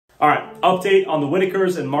All right, update on the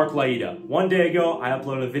Whittakers and Mark Laita. One day ago, I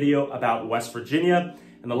uploaded a video about West Virginia.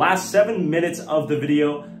 In the last 7 minutes of the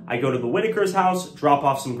video, I go to the Whittakers' house, drop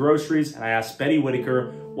off some groceries, and I ask Betty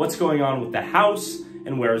Whittaker what's going on with the house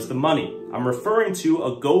and where is the money. I'm referring to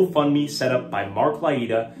a GoFundMe set up by Mark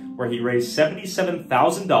Laita, where he raised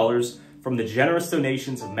 $77,000 from the generous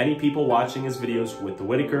donations of many people watching his videos with the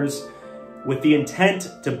Whittakers, with the intent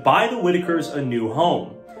to buy the Whittakers a new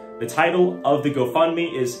home. The title of the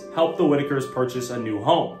GoFundMe is Help the Whittakers Purchase a New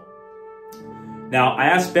Home. Now, I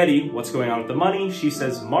asked Betty what's going on with the money. She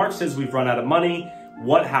says, Mark says we've run out of money.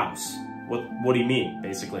 What house? What do you mean,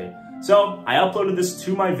 basically? So I uploaded this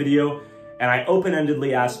to my video and I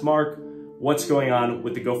open-endedly asked Mark, what's going on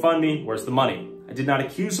with the GoFundMe? Where's the money? I did not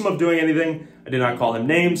accuse him of doing anything. I did not call him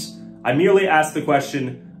names. I merely asked the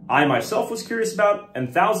question I myself was curious about,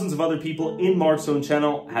 and thousands of other people in Mark's own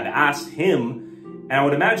channel have asked him. And I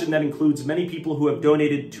would imagine that includes many people who have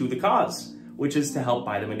donated to the cause, which is to help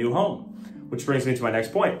buy them a new home. Which brings me to my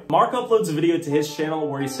next point. Mark uploads a video to his channel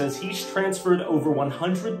where he says he's transferred over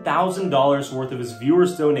 $100,000 worth of his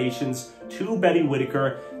viewers' donations to Betty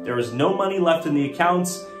Whittaker. There is no money left in the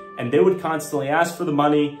accounts, and they would constantly ask for the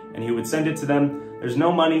money, and he would send it to them. There's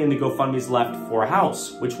no money in the GoFundMes left for a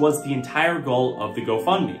house, which was the entire goal of the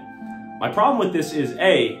GoFundMe. My problem with this is,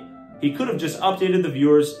 A, he could have just updated the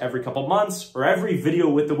viewers every couple months or every video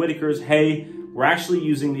with the Whittakers. Hey, we're actually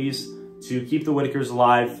using these to keep the Whittakers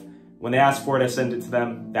alive. When they ask for it, I send it to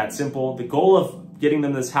them. That simple. The goal of getting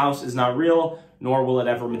them this house is not real, nor will it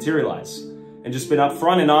ever materialize. And just been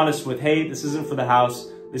upfront and honest with, hey, this isn't for the house.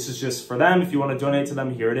 This is just for them. If you want to donate to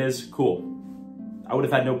them, here it is. Cool. I would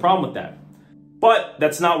have had no problem with that. But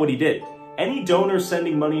that's not what he did. Any donor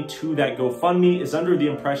sending money to that GoFundMe is under the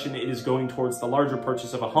impression it is going towards the larger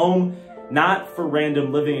purchase of a home, not for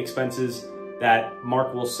random living expenses that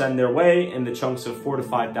Mark will send their way in the chunks of $4,000 to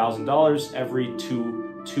 $5,000 every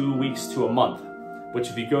two weeks to a month. Which,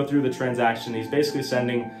 if you go through the transaction, he's basically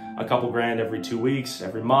sending a couple grand every 2 weeks,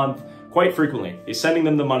 every month, quite frequently. He's sending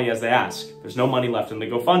them the money as they ask. There's no money left in the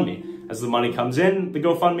GoFundMe. As the money comes in the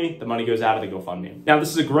GoFundMe, the money goes out of the GoFundMe. Now, this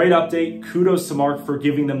is a great update. Kudos to Mark for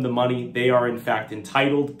giving them the money. They are in fact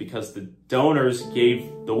entitled because the donors gave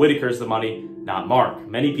the Whittakers the money, not Mark.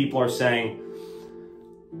 Many people are saying,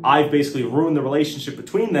 I've basically ruined the relationship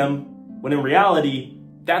between them, when in reality,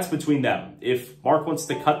 that's between them. If Mark wants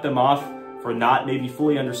to cut them off for not maybe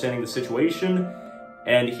fully understanding the situation,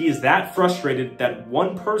 and he is that frustrated that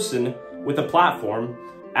one person with a platform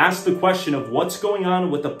asked the question of what's going on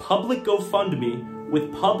with the public GoFundMe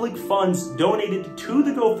with public funds donated to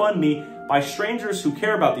the GoFundMe by strangers who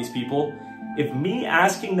care about these people. If me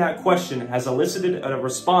asking that question has elicited a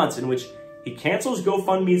response in which he cancels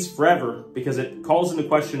GoFundMes forever because it calls into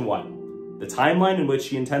question what? The timeline in which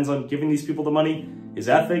he intends on giving these people the money, his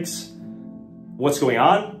ethics, what's going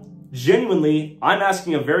on? Genuinely, I'm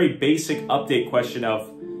asking a very basic update question of,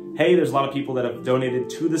 hey, there's a lot of people that have donated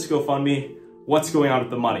to this GoFundMe. What's going on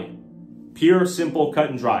with the money? Pure, simple,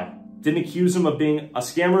 cut and dry. Didn't accuse him of being a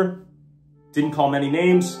scammer. Didn't call many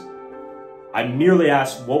names. I merely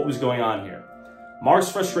asked what was going on here.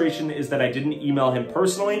 Mark's frustration is that I didn't email him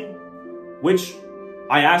personally, which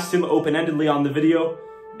I asked him open-endedly on the video,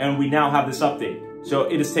 and we now have this update. So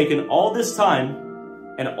it has taken all this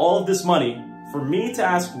time and all of this money for me to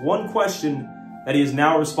ask one question that he has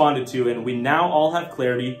now responded to, and we now all have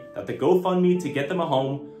clarity that the GoFundMe to get them a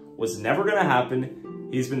home was never going to happen.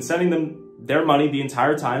 He's been sending them their money the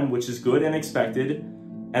entire time, which is good and expected.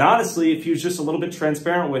 And honestly, if he was just a little bit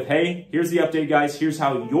transparent with, hey, here's the update, guys. Here's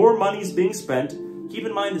how your money's being spent. Keep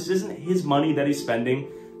in mind, this isn't his money that he's spending.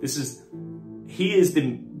 He is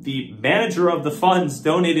the manager of the funds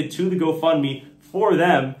donated to the GoFundMe for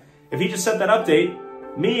them. If he just sent that update,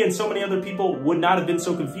 me and so many other people would not have been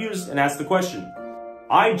so confused and asked the question.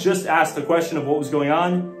 I just asked the question of what was going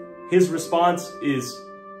on. His response is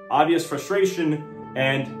obvious frustration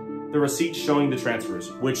and the receipts showing the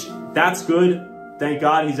transfers, which that's good. Thank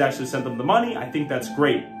God he's actually sent them the money. I think that's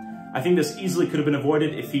great. I think this easily could have been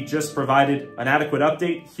avoided if he just provided an adequate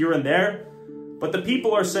update here and there. But the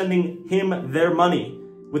people are sending him their money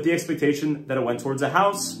with the expectation that it went towards a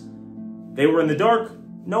house. They were in the dark.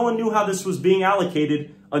 No one knew how this was being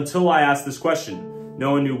allocated until I asked this question.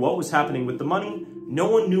 No one knew what was happening with the money. No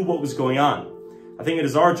one knew what was going on. I think it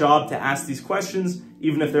is our job to ask these questions,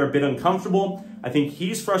 even if they're a bit uncomfortable. I think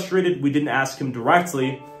he's frustrated we didn't ask him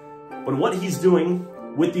directly, but what he's doing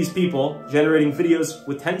with these people, generating videos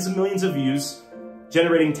with tens of millions of views,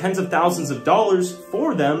 generating tens of thousands of dollars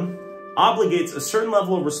for them, obligates a certain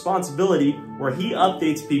level of responsibility where he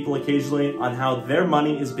updates people occasionally on how their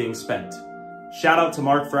money is being spent. Shout out to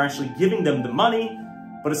Mark for actually giving them the money,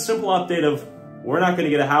 but a simple update of we're not going to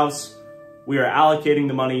get a house. We are allocating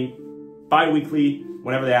the money bi-weekly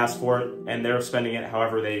whenever they ask for it, and they're spending it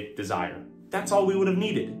however they desire. That's all we would have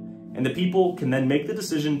needed. And the people can then make the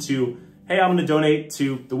decision to, hey, I'm going to donate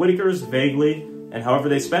to the Whittakers vaguely, and however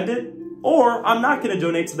they spend it, or I'm not going to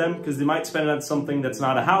donate to them because they might spend it on something that's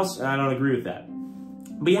not a house, and I don't agree with that.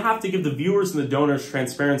 But you have to give the viewers and the donors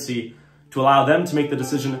transparency to allow them to make the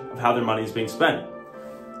decision of how their money is being spent.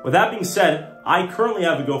 With that being said, I currently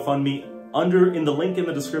have a GoFundMe in the link in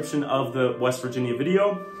the description of the West Virginia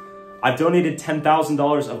video. I've donated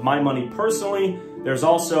 $10,000 of my money personally. There's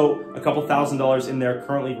also a couple $1,000s in there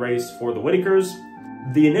currently raised for the Whittakers.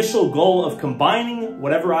 The initial goal of combining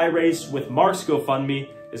whatever I raised with Mark's GoFundMe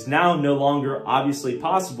is now no longer obviously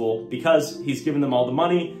possible because he's given them all the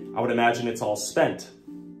money. I would imagine it's all spent.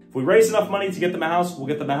 If we raise enough money to get them a house, we'll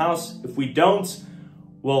get them a house. If we don't,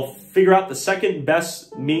 we'll figure out the second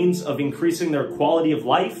best means of increasing their quality of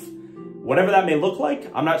life. Whatever that may look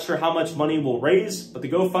like, I'm not sure how much money we'll raise, but the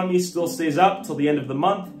GoFundMe still stays up till the end of the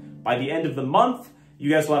month. By the end of the month, you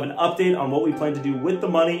guys will have an update on what we plan to do with the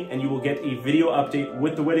money, and you will get a video update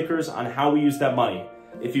with the Whittakers on how we use that money.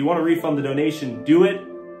 If you want to refund the donation, do it.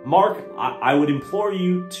 Mark, I would implore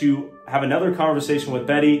you to have another conversation with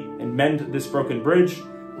Betty and mend this broken bridge.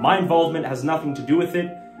 My involvement has nothing to do with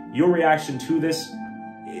it. Your reaction to this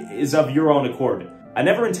is of your own accord. I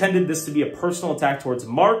never intended this to be a personal attack towards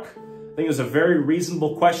Mark. I think it was a very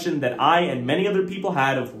reasonable question that I and many other people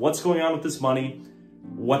had of what's going on with this money,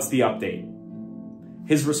 what's the update?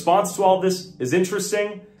 His response to all this is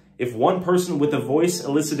interesting. If one person with a voice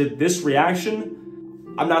elicited this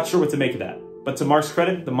reaction, I'm not sure what to make of that. But to Mark's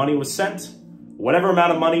credit, the money was sent. Whatever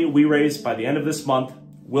amount of money we raise by the end of this month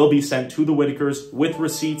will be sent to the Whittakers with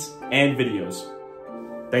receipts and videos.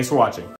 Thanks for watching.